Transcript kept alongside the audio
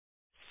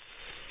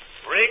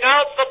Ring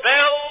out the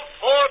bells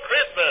for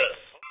Christmas.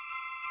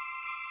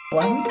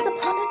 Once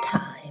upon a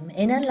time,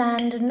 in a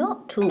land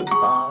not too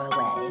far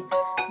away,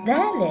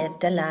 there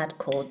lived a lad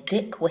called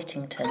Dick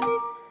Whittington,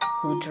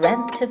 who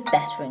dreamt of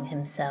bettering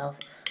himself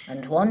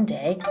and one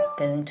day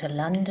going to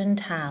London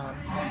town.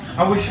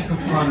 I wish I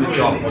could find a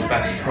job with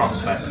better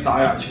prospects that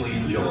I actually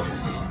enjoy.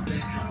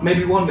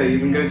 Maybe one day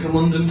even go to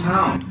London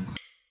town.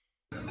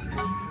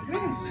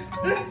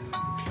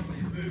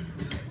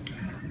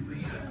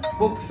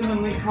 Buxton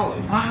and Leek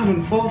College? I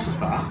hadn't thought of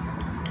that.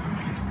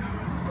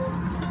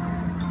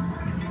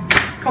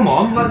 Come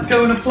on, let's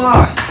go and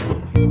apply.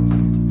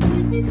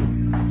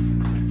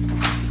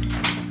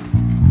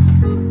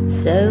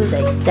 So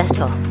they set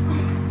off,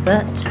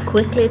 but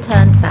quickly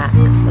turned back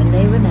when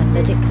they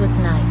remembered it was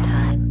night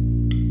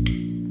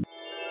time.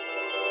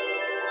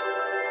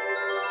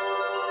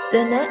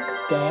 The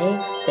next day,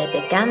 they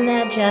began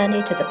their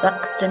journey to the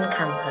Buxton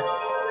campus.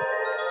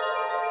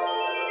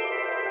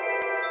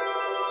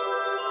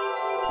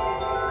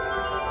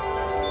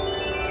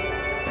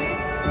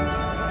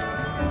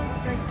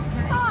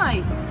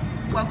 Hi,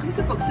 welcome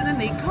to Buxton and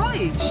Leek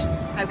College.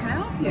 How can I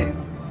help you?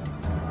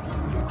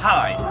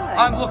 Hi,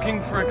 I'm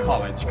looking for a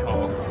college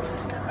course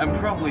and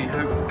probably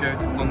hope to go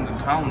to London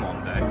town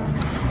one day.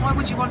 Why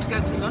would you want to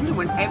go to London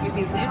when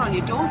everything's here on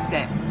your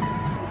doorstep?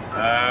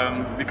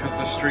 Because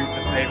the streets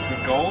are paved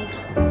with gold.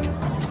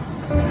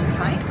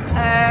 Okay.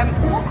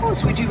 What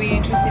course would you be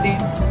interested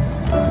in?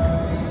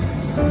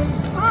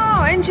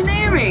 Oh,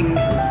 engineering.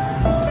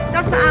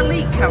 That's at our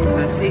Leek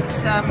campus.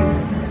 It's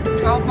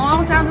 12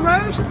 miles down the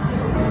road.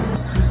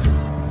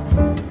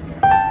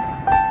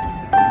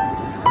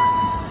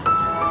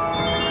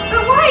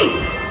 But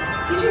wait!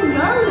 Did you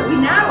know that we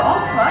now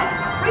offer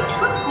free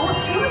transport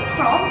to and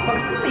from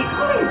Buxton and Leek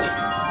College?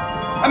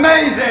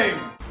 Amazing!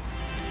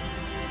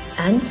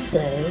 And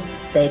so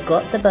they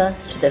got the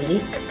bus to the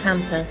Leek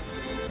campus,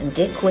 and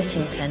Dick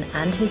Whittington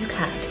and his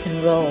cat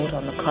enrolled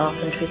on the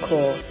carpentry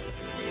course,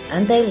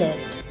 and they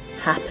lived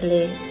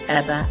happily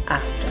ever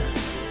after,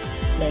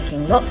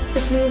 making lots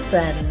of new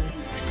friends.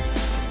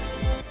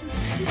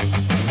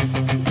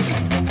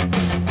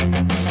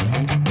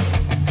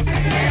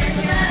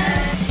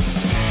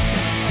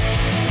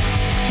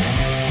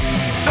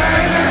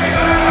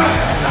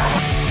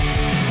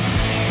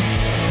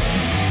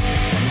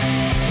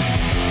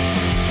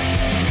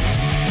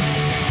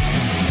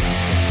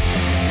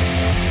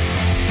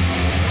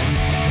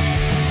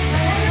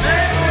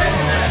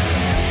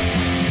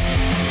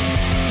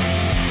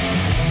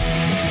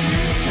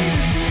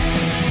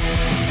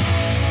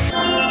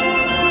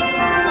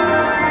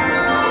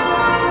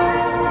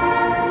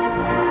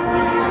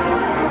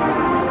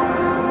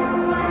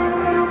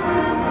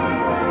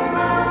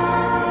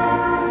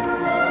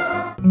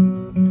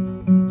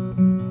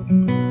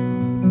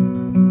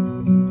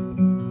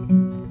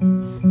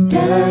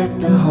 Deck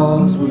the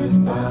halls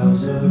with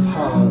boughs of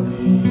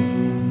holly.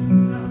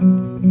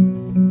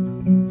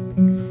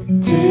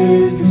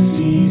 'Tis the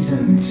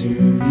season to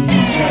be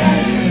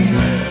jolly.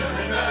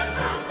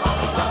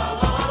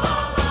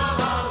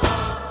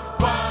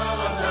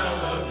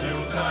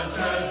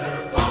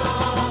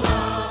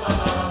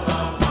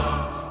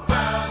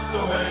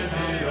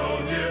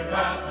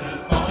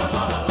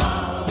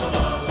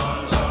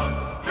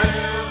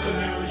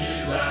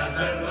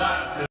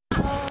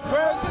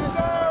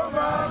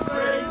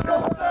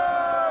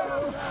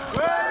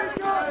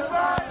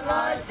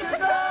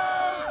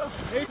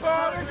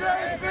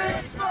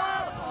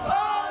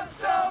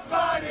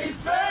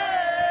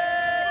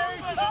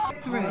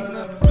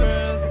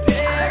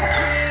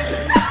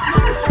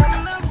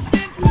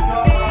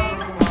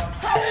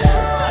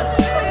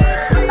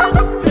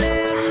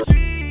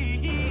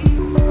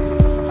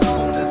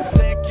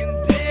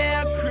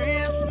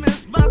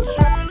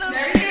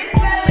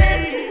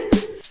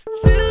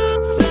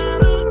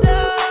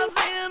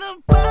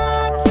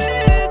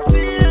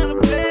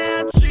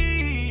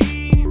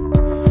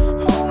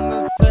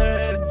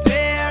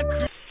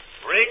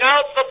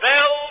 Out the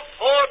bells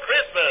for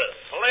Christmas,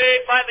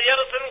 played by the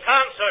Edison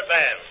Concert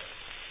Band.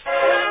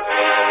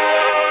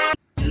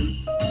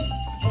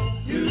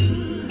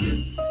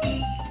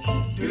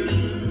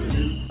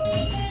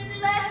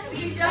 Let's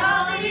be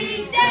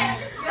jolly, deck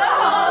the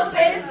halls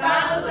with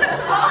boughs of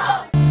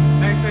holly.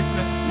 Merry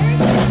Christmas. Merry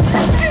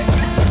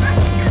Christmas!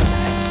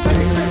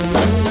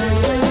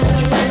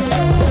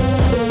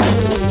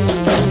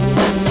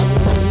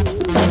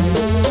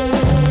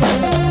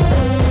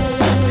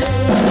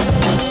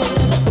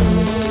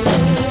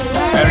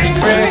 Merry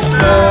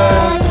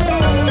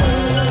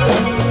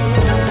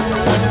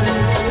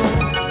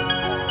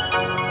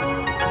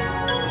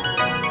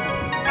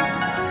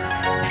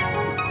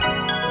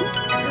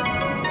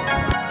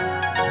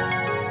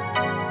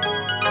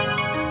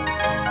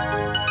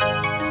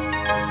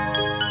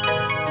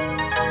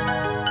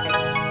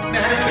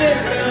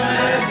Christmas!